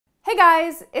Hey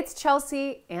guys, it's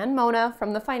Chelsea and Mona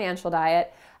from The Financial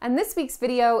Diet, and this week's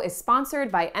video is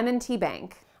sponsored by M&T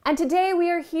Bank. And today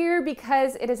we are here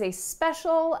because it is a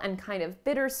special and kind of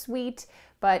bittersweet,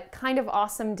 but kind of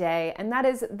awesome day, and that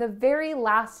is the very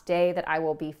last day that I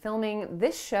will be filming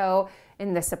this show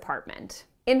in this apartment.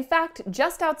 In fact,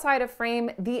 just outside of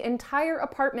frame, the entire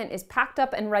apartment is packed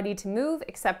up and ready to move,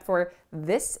 except for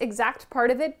this exact part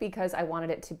of it because I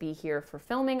wanted it to be here for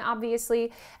filming,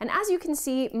 obviously. And as you can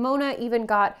see, Mona even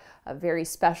got a very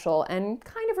special and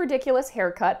kind of ridiculous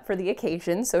haircut for the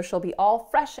occasion, so she'll be all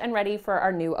fresh and ready for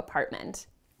our new apartment.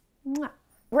 Mwah.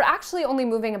 We're actually only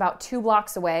moving about 2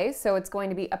 blocks away, so it's going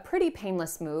to be a pretty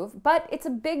painless move, but it's a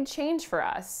big change for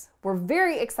us. We're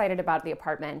very excited about the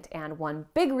apartment, and one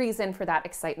big reason for that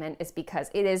excitement is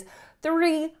because it is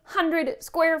 300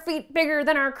 square feet bigger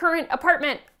than our current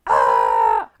apartment.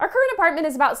 Our current apartment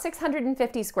is about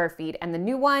 650 square feet, and the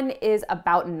new one is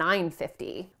about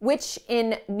 950, which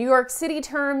in New York City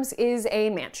terms is a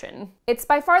mansion. It's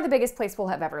by far the biggest place we'll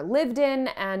have ever lived in,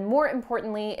 and more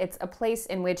importantly, it's a place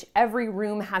in which every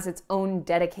room has its own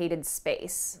dedicated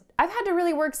space. I've had to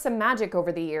really work some magic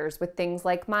over the years with things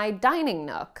like my dining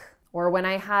nook, or when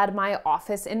I had my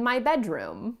office in my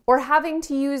bedroom, or having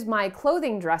to use my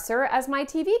clothing dresser as my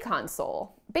TV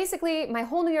console. Basically, my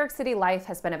whole New York City life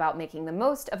has been about making the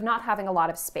most of not having a lot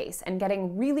of space and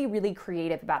getting really, really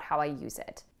creative about how I use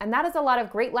it. And that is a lot of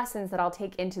great lessons that I'll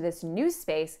take into this new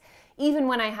space, even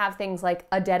when I have things like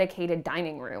a dedicated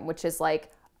dining room, which is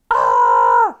like,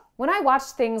 When I watch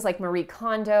things like Marie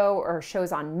Kondo or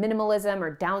shows on minimalism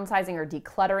or downsizing or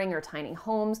decluttering or tiny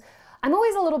homes, I'm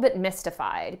always a little bit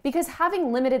mystified because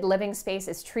having limited living space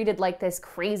is treated like this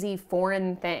crazy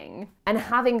foreign thing, and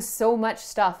having so much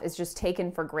stuff is just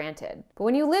taken for granted. But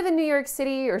when you live in New York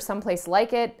City or someplace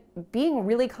like it, being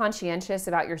really conscientious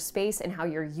about your space and how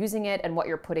you're using it and what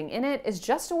you're putting in it is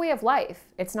just a way of life.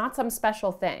 It's not some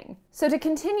special thing. So to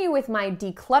continue with my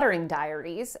decluttering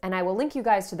diaries, and I will link you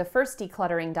guys to the first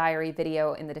decluttering diary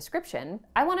video in the description,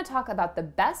 I want to talk about the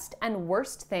best and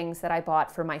worst things that I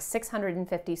bought for my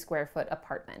 650 square foot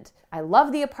apartment. I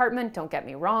love the apartment, don't get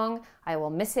me wrong. I will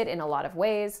miss it in a lot of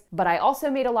ways, but I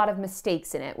also made a lot of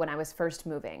mistakes in it when I was first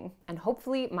moving. And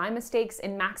hopefully my mistakes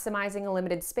in maximizing a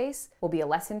limited space will be a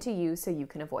lesson to you so you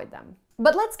can avoid them.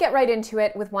 But let's get right into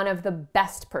it with one of the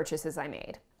best purchases I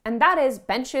made, and that is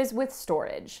benches with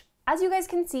storage. As you guys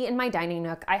can see in my dining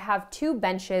nook, I have 2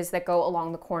 benches that go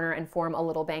along the corner and form a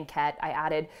little banquette. I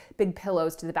added big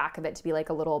pillows to the back of it to be like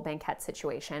a little banquette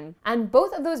situation. And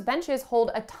both of those benches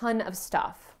hold a ton of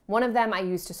stuff. One of them I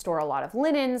use to store a lot of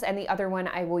linens, and the other one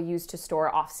I will use to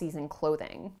store off-season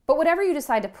clothing. But whatever you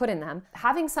decide to put in them,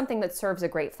 having something that serves a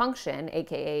great function,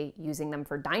 aka using them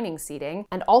for dining seating,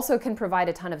 and also can provide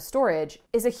a ton of storage,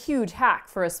 is a huge hack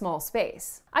for a small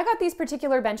space. I got these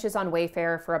particular benches on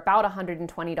Wayfair for about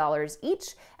 $120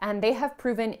 each, and they have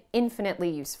proven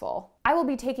infinitely useful. I will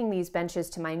be taking these benches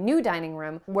to my new dining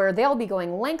room, where they'll be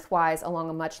going lengthwise along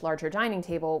a much larger dining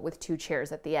table with 2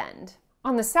 chairs at the end.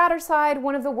 On the sadder side,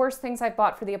 one of the worst things I've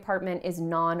bought for the apartment is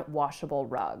non-washable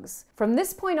rugs. From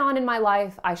this point on in my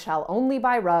life, I shall only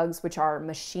buy rugs which are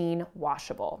machine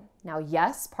washable. Now,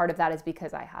 yes, part of that is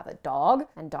because I have a dog,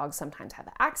 and dogs sometimes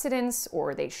have accidents,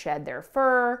 or they shed their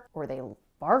fur, or they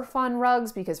barf on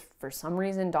rugs because for some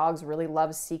reason dogs really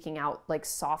love seeking out like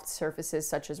soft surfaces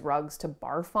such as rugs to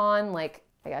barf on, like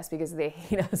I guess because they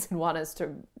hate us and want us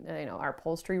to, our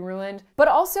upholstery ruined. But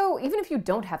also, even if you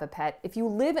don't have a pet, if you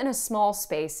live in a small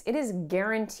space, it is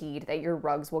guaranteed that your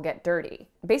rugs will get dirty.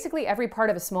 Basically, every part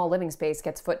of a small living space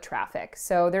gets foot traffic,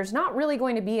 so there's not really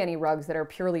going to be any rugs that are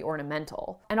purely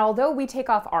ornamental. And although we take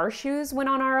off our shoes when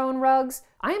on our own rugs,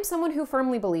 I am someone who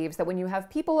firmly believes that when you have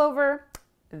people over,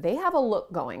 they have a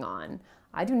look going on.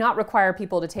 I do not require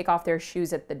people to take off their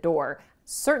shoes at the door.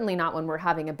 Certainly not when we're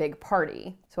having a big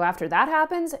party. So after that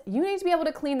happens, you need to be able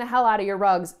to clean the hell out of your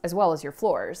rugs as well as your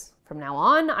floors. From now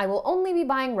on, I will only be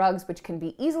buying rugs which can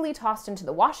be easily tossed into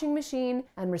the washing machine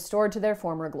and restored to their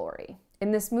former glory.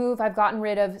 In this move, I've gotten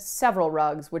rid of several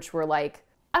rugs which were like,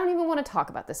 I don't even want to talk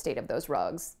about the state of those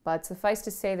rugs, but suffice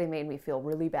to say they made me feel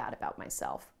really bad about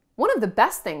myself. One of the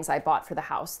best things I bought for the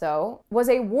house, though, was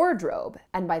a wardrobe,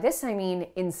 and by this I mean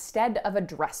instead of a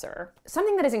dresser.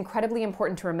 Something that is incredibly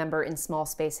important to remember in small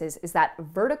spaces is that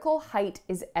vertical height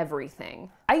is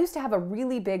everything. I used to have a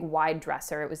really big wide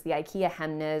dresser. It was the IKEA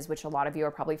Hemnes, which a lot of you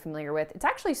are probably familiar with. It's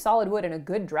actually solid wood and a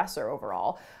good dresser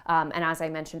overall. And as I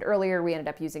mentioned earlier, we ended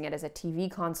up using it as a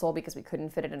TV console because we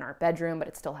couldn't fit it in our bedroom, but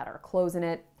it still had our clothes in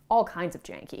it. all kinds of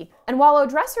janky. And while a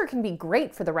dresser can be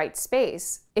great for the right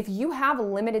space, if you have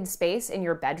limited space in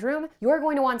your bedroom, you're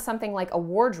going to want something like a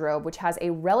wardrobe, which has a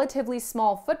relatively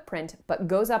small footprint, but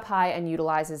goes up high and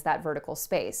utilizes that vertical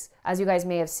space. As you guys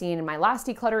may have seen in my last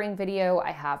decluttering video,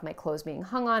 I have my clothes being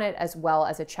hung on it, as well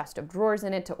as a chest of drawers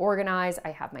in it to organize.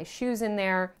 I have my shoes in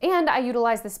there, and I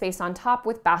utilize the space on top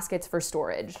with baskets for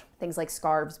storage, things like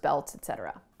scarves, belts,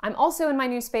 etc. I'm also in my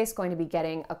new space going to be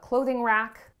getting a clothing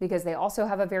rack because they also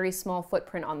have a very small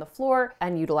footprint on the floor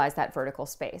and utilize that vertical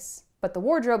space. But the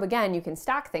wardrobe, again, you can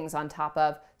stack things on top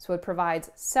of, so it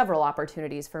provides several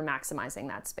opportunities for maximizing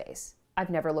that space. I've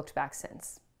never looked back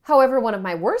since. However, one of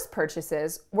my worst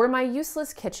purchases were my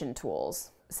useless kitchen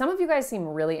tools. Some of you guys seem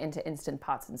really into Instant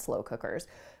Pots and slow cookers.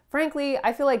 Frankly,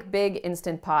 I feel like Big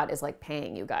Instant Pot is like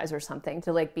paying you guys or something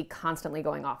to like be constantly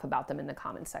going off about them in the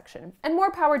comments section. And more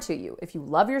power to you. If you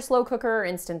love your slow cooker or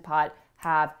Instant Pot,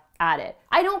 have at it.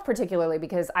 I don't particularly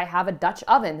because I have a Dutch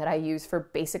oven that I use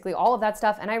for basically all of that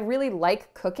stuff, and I really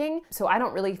like cooking, so I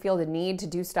don't really feel the need to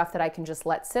do stuff that I can just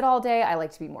let sit all day. I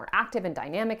like to be more active and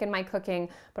dynamic in my cooking,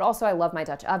 but also I love my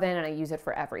Dutch oven and I use it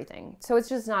for everything. So it's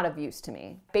just not of use to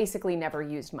me. Basically never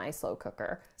used my slow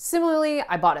cooker. Similarly,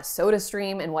 I bought a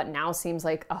SodaStream in what now seems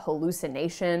like a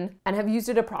hallucination and have used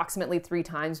it approximately 3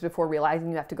 times before realizing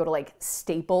you have to go to like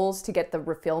Staples to get the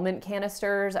refillment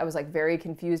canisters. I was like very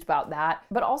confused about that,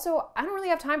 but also I don't really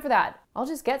have time for that. I'll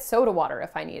just get soda water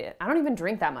if I need it. I don't even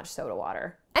drink that much soda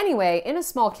water. Anyway, in a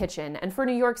small kitchen, and for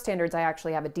New York standards, I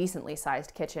actually have a decently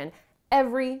sized kitchen,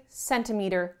 every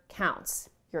centimeter counts.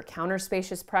 Your counter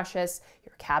space is precious,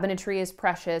 your cabinetry is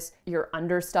precious, your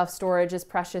understuff storage is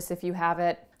precious if you have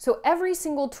it. So every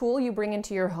single tool you bring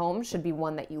into your home should be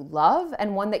one that you love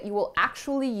and one that you will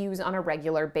actually use on a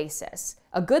regular basis.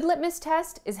 A good litmus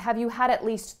test is, have you had at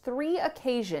least 3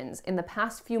 occasions in the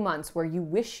past few months where you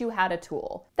wish you had a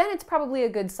tool? Then it's probably a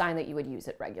good sign that you would use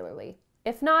it regularly.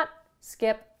 If not,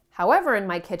 skip. However, in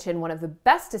my kitchen, one of the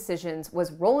best decisions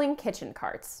was rolling kitchen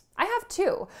carts. I have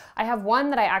 2. I have one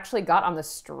that I actually got on the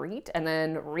street and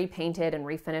then repainted and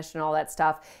refinished and all that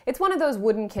stuff. It's one of those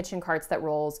wooden kitchen carts that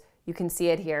rolls. You can see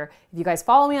it here. If you guys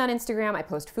follow me on Instagram, I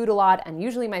post food a lot, and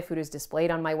usually my food is displayed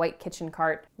on my white kitchen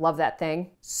cart. Love that thing.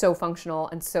 So functional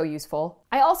and so useful.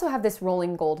 I also have this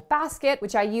rolling gold basket,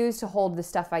 which I use to hold the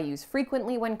stuff I use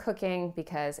frequently when cooking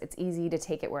because it's easy to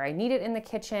take it where I need it in the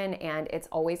kitchen and it's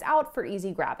always out for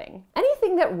easy grabbing.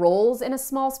 Anything that rolls in a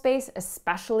small space,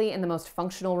 especially in the most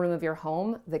functional room of your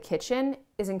home, the kitchen,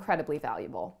 is incredibly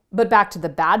valuable. But back to the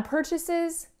bad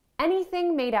purchases.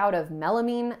 Anything made out of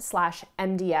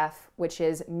melamine/MDF, which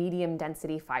is medium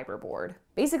density fiberboard.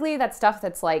 Basically, that stuff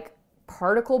that's like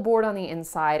particle board on the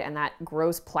inside and that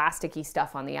gross plasticky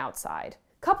stuff on the outside.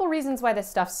 Couple reasons why this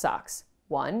stuff sucks.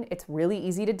 1, it's really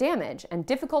easy to damage and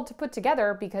difficult to put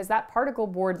together because that particle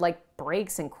board like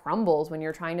breaks and crumbles when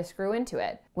you're trying to screw into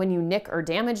it. When you nick or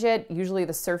damage it, usually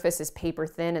the surface is paper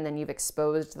thin and then you've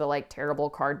exposed the like terrible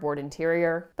cardboard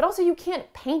interior. But also you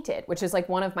can't paint it, which is like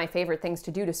one of my favorite things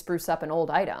to do to spruce up an old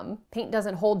item. Paint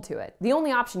doesn't hold to it. The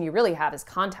only option you really have is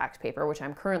contact paper, which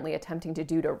I'm currently attempting to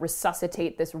do to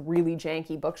resuscitate this really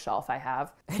janky bookshelf I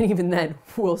have. And even then,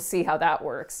 we'll see how that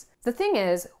works. The thing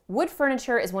is, wood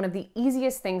furniture is one of the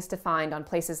easiest things to find on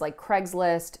places like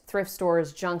Craigslist, thrift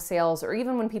stores, junk sales, or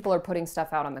even when people are putting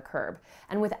stuff out on the curb.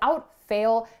 And without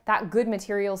fail, that good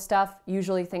material stuff,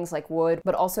 usually things like wood,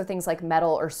 but also things like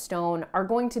metal or stone, are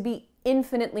going to be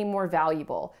infinitely more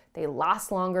valuable. They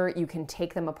last longer, you can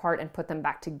take them apart and put them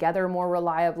back together more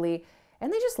reliably,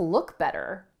 and they just look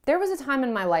better. There was a time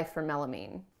in my life for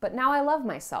melamine, but now I love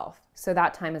myself, so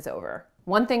that time is over.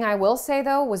 One thing I will say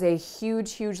though was a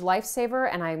huge, huge lifesaver,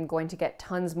 and I'm going to get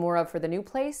tons more of for the new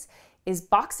place, is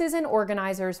boxes and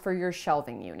organizers for your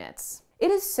shelving units.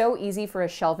 It is so easy for a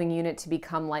shelving unit to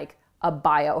become like a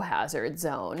biohazard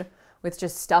zone with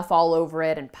just stuff all over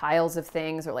it and piles of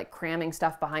things or like cramming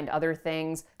stuff behind other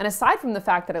things. And aside from the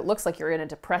fact that it looks like you're in a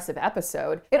depressive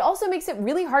episode, it also makes it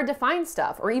really hard to find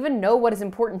stuff or even know what is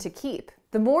important to keep.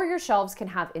 The more your shelves can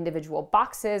have individual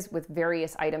boxes with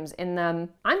various items in them,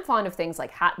 I'm fond of things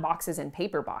like hat boxes and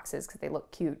paper boxes because they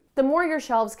look cute. The more your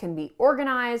shelves can be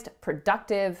organized,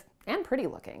 productive, and pretty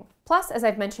looking. Plus, as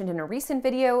I've mentioned in a recent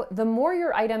video, the more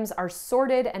your items are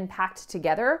sorted and packed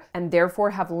together and therefore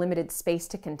have limited space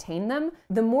to contain them,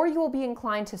 the more you will be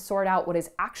inclined to sort out what is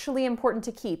actually important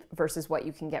to keep versus what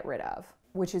you can get rid of,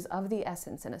 which is of the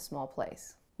essence in a small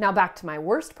place. Now back to my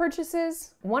worst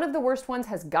purchases. One of the worst ones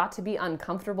has got to be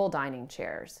uncomfortable dining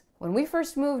chairs. When we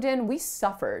first moved in, we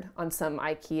suffered on some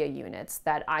IKEA units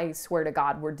that I swear to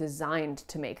God were designed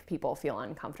to make people feel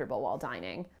uncomfortable while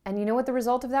dining. And you know what the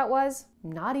result of that was?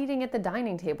 Not eating at the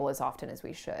dining table as often as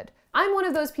we should. I'm one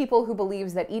of those people who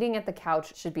believes that eating at the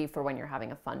couch should be for when you're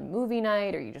having a fun movie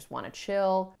night or you just want to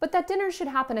chill, but that dinner should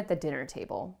happen at the dinner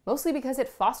table, mostly because it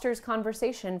fosters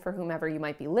conversation for whomever you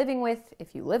might be living with,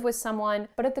 if you live with someone,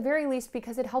 but at the very least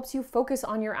because it helps you focus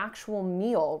on your actual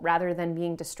meal rather than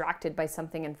being distracted by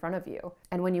something in front of you.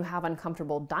 And when you have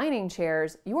uncomfortable dining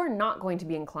chairs, you are not going to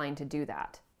be inclined to do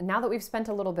that. Now that we've spent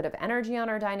a little bit of energy on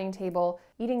our dining table,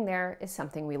 eating there is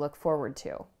something we look forward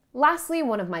to. Lastly,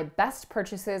 one of my best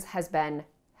purchases has been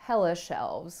hella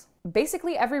shelves.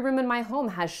 Basically, every room in my home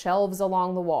has shelves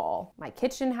along the wall. My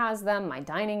kitchen has them, my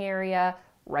dining area,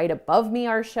 right above me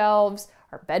are shelves,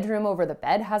 our bedroom over the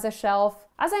bed has a shelf.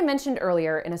 As I mentioned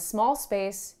earlier, in a small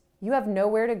space, you have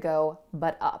nowhere to go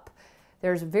but up.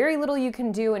 There's very little you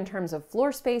can do in terms of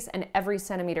floor space, and every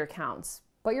centimeter counts.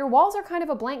 But your walls are kind of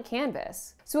a blank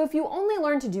canvas. So if you only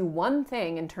learn to do one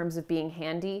thing in terms of being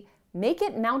handy, make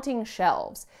it mounting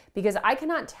shelves, because I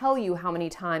cannot tell you how many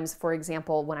times, for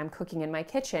example, when I'm cooking in my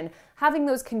kitchen, having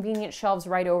those convenient shelves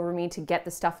right over me to get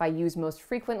the stuff I use most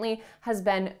frequently has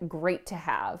been great to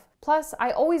have. Plus,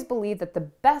 I always believe that the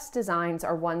best designs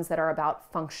are ones that are about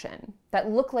function, that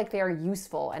look like they are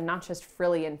useful and not just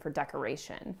frilly and for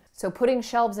decoration. So putting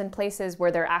shelves in places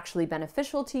where they're actually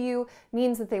beneficial to you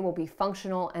means that they will be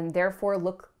functional and therefore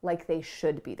look like they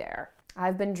should be there.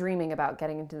 I've been dreaming about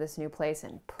getting into this new place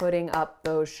and putting up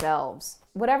those shelves.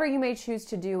 Whatever you may choose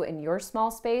to do in your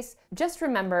small space, just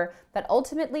remember that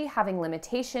ultimately having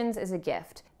limitations is a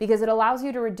gift, because it allows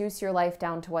you to reduce your life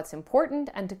down to what's important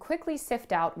and to quickly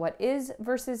sift out what is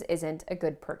versus isn't a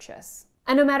good purchase.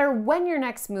 And no matter when your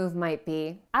next move might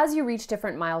be, as you reach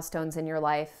different milestones in your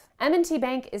life, M&T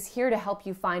Bank is here to help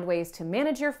you find ways to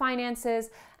manage your finances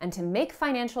and to make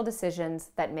financial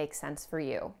decisions that make sense for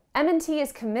you. M&T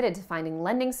is committed to finding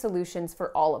lending solutions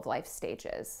for all of life's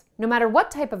stages. No matter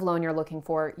what type of loan you're looking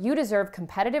for, you deserve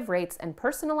competitive rates and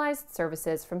personalized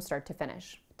services from start to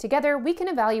finish. Together, we can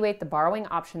evaluate the borrowing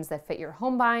options that fit your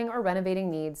home buying or renovating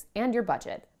needs and your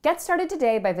budget. Get started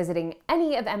today by visiting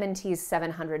any of M&T's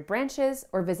 700 branches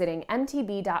or visiting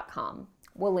mtb.com.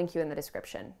 We'll link you in the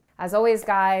description. As always,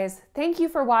 guys, thank you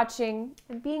for watching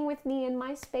and being with me in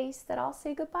my space that I'll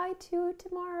say goodbye to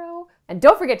tomorrow. And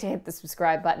don't forget to hit the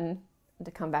subscribe button and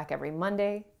to come back every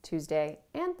Monday, Tuesday,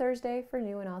 and Thursday for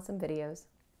new and awesome videos.